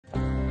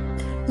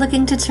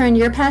Looking to turn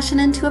your passion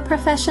into a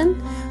profession?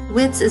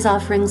 W.I.T.S is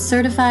offering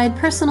certified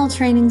personal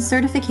training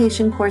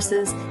certification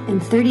courses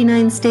in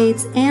 39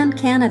 states and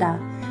Canada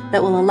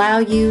that will allow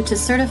you to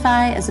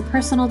certify as a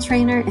personal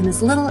trainer in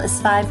as little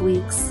as 5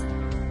 weeks.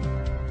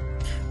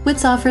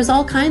 W.I.T.S offers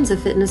all kinds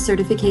of fitness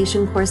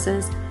certification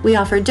courses. We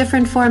offer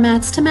different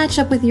formats to match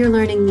up with your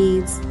learning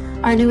needs.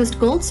 Our newest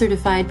Gold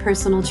Certified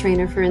Personal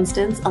Trainer, for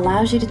instance,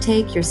 allows you to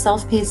take your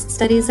self-paced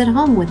studies at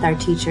home with our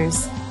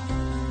teachers.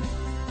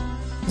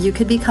 You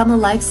could become a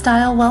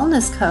lifestyle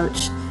wellness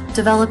coach,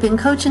 developing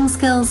coaching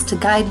skills to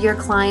guide your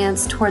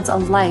clients towards a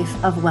life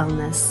of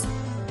wellness.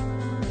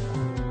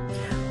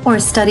 Or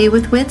study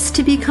with W.I.T.S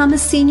to become a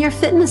senior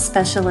fitness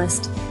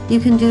specialist.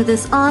 You can do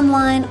this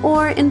online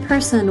or in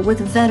person with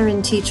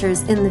veteran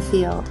teachers in the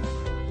field.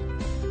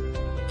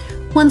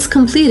 Once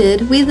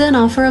completed, we then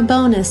offer a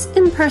bonus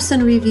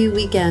in-person review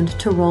weekend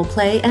to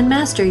role-play and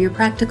master your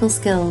practical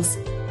skills.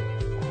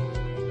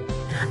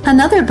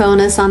 Another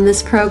bonus on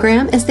this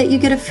program is that you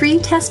get a free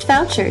test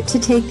voucher to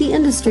take the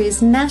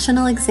industry's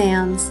national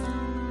exams.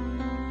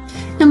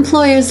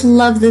 Employers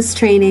love this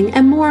training,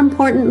 and more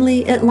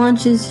importantly, it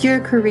launches your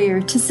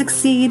career to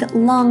succeed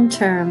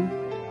long-term.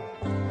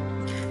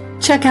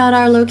 Check out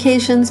our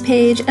locations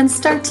page and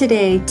start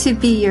today to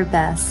be your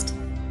best.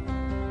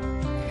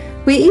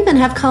 We even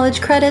have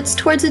college credits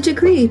towards a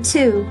degree,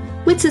 too.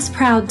 W.I.T.S is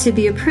proud to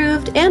be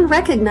approved and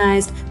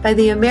recognized by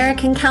the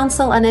American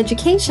Council on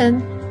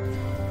Education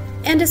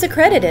and is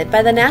accredited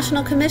by the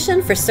National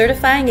Commission for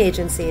Certifying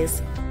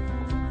Agencies.